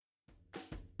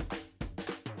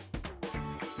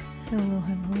Hello.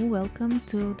 Welcome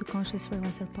to the Conscious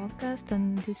Freelancer podcast.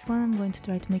 And this one I'm going to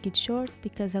try to make it short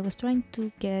because I was trying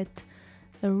to get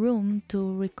a room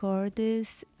to record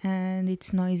this and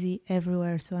it's noisy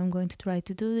everywhere. So I'm going to try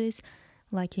to do this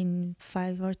like in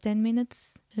 5 or 10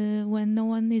 minutes when no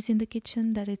one is in the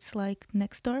kitchen, that it's like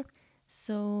next door.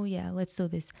 So yeah, let's do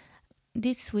this.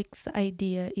 This week's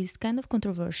idea is kind of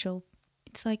controversial.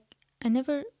 It's like I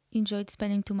never enjoyed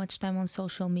spending too much time on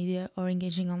social media or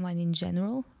engaging online in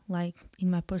general, like in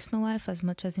my personal life as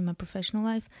much as in my professional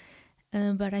life.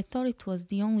 But I thought it was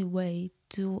the only way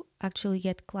to actually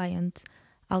get clients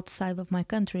outside of my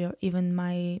country or even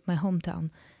my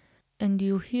hometown. And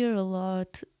you hear a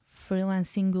lot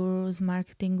freelancing gurus,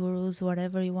 marketing gurus,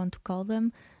 whatever you want to call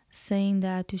them, saying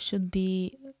that you should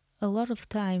be a lot of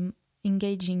time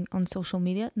engaging on social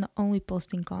media, not only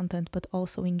posting content, but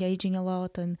also engaging a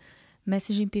lot and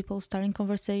messaging people, starting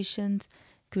conversations,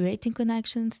 creating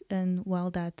connections. And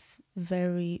while that's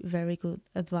very, very good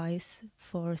advice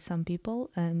for some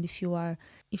people, and if you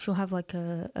have like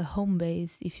a home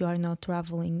base, if you are not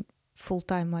traveling full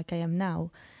time like I am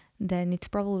now, then it's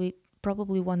probably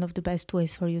one of the best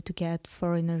ways for you to get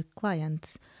foreigner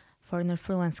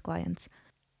freelance clients.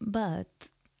 But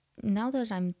now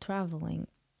that I'm traveling,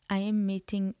 I am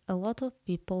meeting a lot of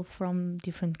people from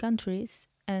different countries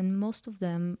and most of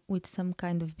them with some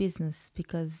kind of business,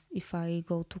 because if I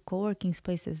go to co-working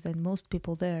spaces, then most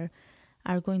people there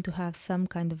are going to have some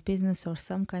kind of business or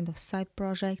some kind of side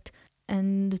project.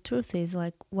 And the truth is,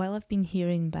 like, while I've been here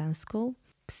in Bansko,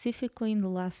 specifically in the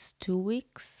last 2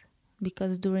 weeks,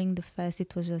 because during the fest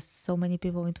it was just so many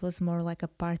people, it was more like a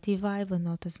party vibe and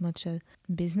not as much a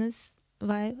business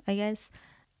vibe, I guess.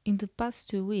 In the past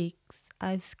 2 weeks,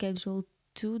 I've scheduled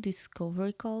 2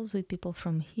 discovery calls with people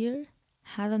from here,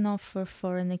 had an offer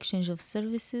for an exchange of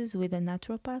services with a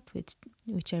naturopath,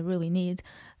 which I really need,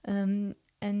 and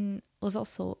was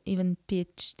also even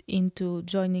pitched into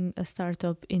joining a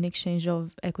startup in exchange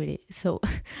of equity. So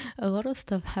a lot of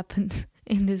stuff happened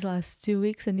in these last 2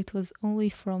 weeks, and it was only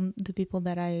from the people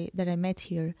that I met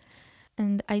here.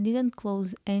 And I didn't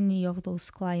close any of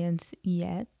those clients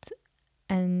yet,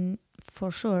 and for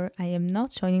sure I am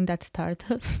not joining that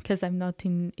startup because I'm not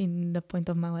in the point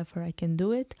of my life where I can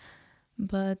do it.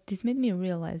 But this made me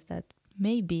realize that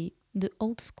maybe the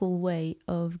old school way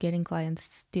of getting clients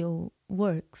still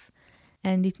works,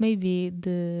 and it may be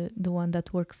the one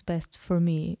that works best for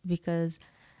me, because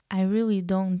I really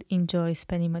don't enjoy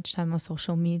spending much time on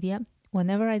social media.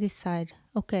 Whenever I decide,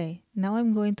 okay, now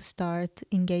I'm going to start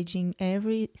engaging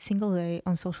every single day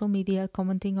on social media,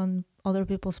 commenting on other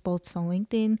people's posts on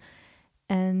LinkedIn,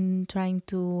 and trying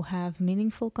to have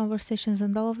meaningful conversations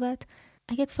and all of that,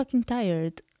 I get fucking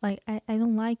tired. Like, I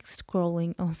don't like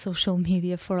scrolling on social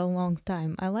media for a long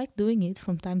time. I like doing it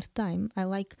from time to time. I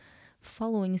like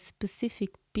following specific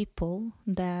people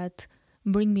that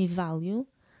bring me value,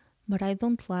 but I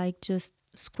don't like just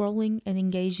scrolling and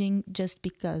engaging just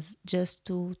because, just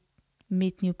to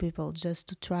meet new people, just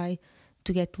to try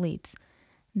to get leads.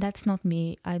 That's not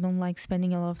me. I don't like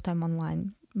spending a lot of time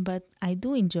online. But I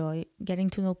do enjoy getting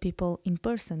to know people in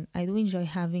person. I do enjoy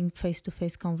having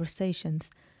face-to-face conversations.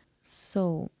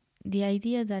 So the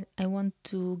idea that I want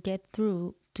to get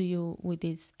through to you with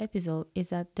this episode is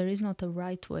that there is not a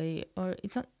right way, or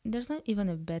there's not even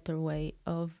a better way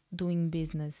of doing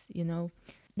business, you know?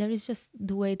 There is just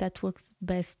the way that works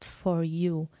best for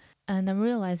you. And I'm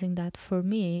realizing that for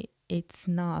me, it's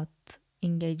not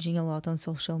engaging a lot on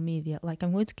social media. Like,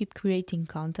 I'm going to keep creating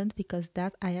content because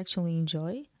that I actually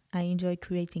enjoy. I enjoy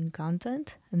creating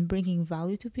content and bringing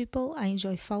value to people. I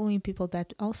enjoy following people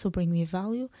that also bring me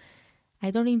value. I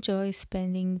don't enjoy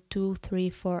spending 2, 3,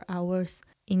 4 hours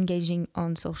engaging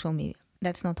on social media.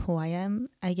 That's not who I am.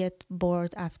 I get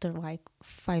bored after like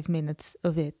 5 minutes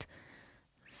of it.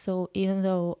 So even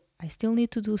though I still need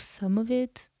to do some of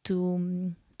it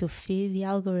to feed the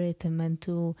algorithm and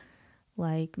to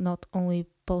like not only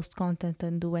post content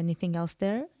and do anything else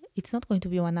there, it's not going to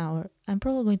be 1 hour. I'm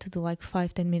probably going to do like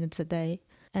 5-10 minutes a day,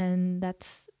 and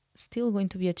that's still going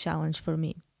to be a challenge for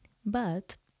me.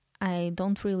 But I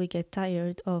don't really get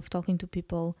tired of talking to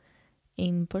people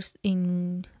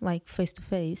in like face to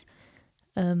face.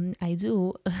 I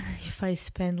do if I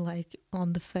spend like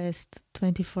on the fest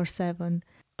 24/7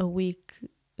 a week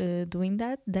doing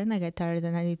that, then I get tired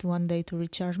and I need one day to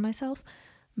recharge myself.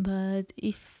 But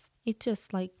if it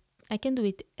just like, I can do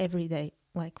it every day,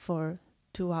 like for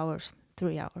 2 hours,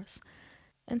 3 hours.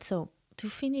 And so to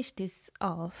finish this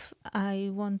off, I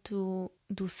want to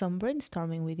do some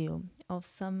brainstorming with you of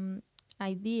some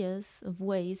ideas of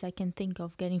ways I can think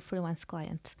of getting freelance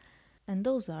clients. And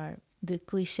those are, the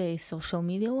cliche social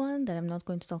media one that I'm not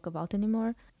going to talk about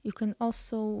anymore. You can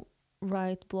also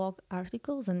write blog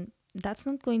articles, and that's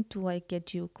not going to like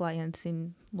get you clients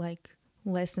in like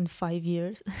less than 5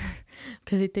 years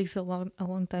because it takes a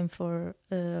long time for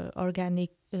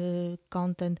organic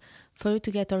content, for you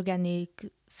to get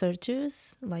organic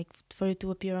searches, like for you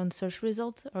to appear on search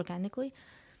results organically.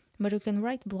 But you can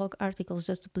write blog articles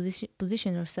just to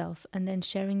position yourself, and then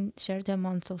share them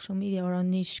on social media or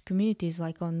on niche communities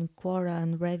like on Quora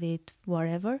and Reddit,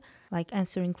 wherever, like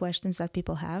answering questions that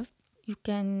people have. You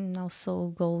can also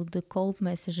go the cold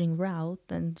messaging route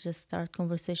and just start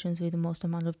conversations with the most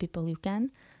amount of people you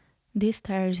can. This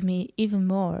tires me even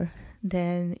more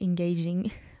than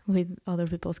engaging with other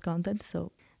people's content,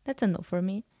 so that's a no for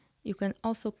me. You can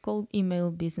also cold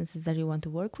email businesses that you want to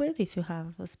work with if you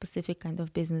have a specific kind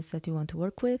of business that you want to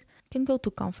work with. You can go to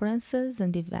conferences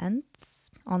and events,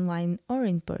 online or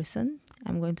in person.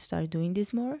 I'm going to start doing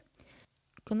this more.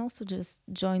 You can also just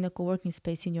join a co-working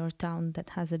space in your town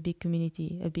that has a big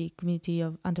community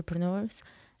of entrepreneurs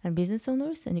and business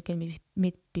owners, and you can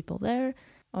meet people there,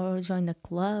 or join a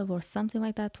club or something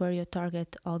like that where your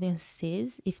target audience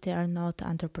is if they are not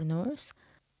entrepreneurs.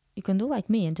 You can do like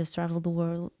me and just travel the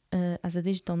world as a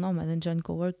digital nomad and join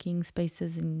co-working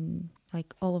spaces in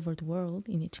like all over the world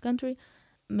in each country.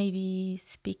 Maybe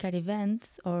speak at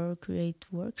events or create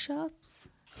workshops.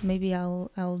 Maybe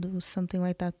I'll do something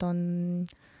like that on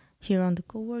here on the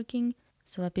co-working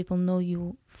so that people know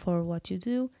you for what you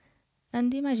do.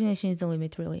 And the imagination is the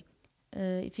limit, really.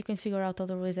 If you can figure out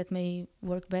other ways that may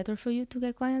work better for you to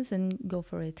get clients, then go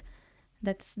for it.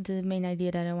 That's the main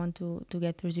idea that I want to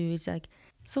get through to you. It's like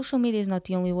social media is not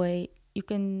the only way. You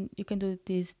can do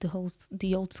this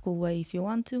the old school way if you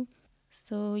want to.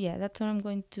 So yeah, that's what I'm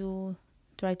going to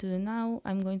try to do now.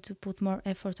 I'm going to put more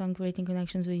effort on creating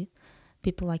connections with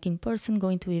people like in person,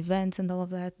 going to events and all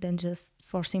of that, than just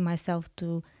forcing myself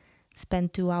to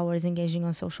spend 2 hours engaging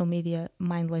on social media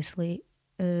mindlessly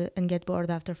and get bored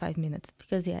after 5 minutes.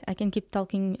 Because yeah, I can keep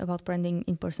talking about branding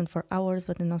in person for hours,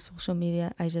 but then on social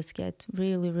media I just get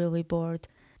really, really bored,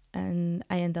 and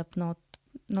I end up not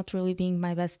really being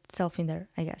my best self in there,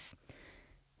 I guess.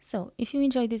 So if you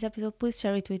enjoyed this episode, please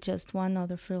share it with just one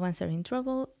other freelancer in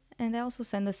trouble. And I also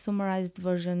send a summarized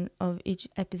version of each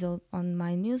episode on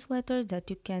my newsletter that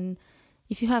you can,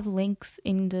 if you have links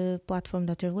in the platform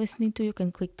that you're listening to, you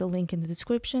can click the link in the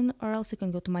description, or else you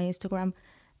can go to my Instagram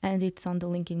and it's on the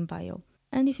link in bio.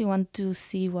 And if you want to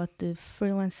see what the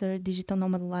freelancer digital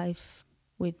nomad life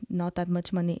with not that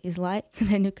much money is like,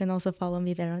 then you can also follow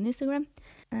me there on Instagram.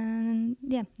 And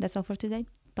yeah, that's all for today.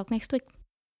 Talk next week.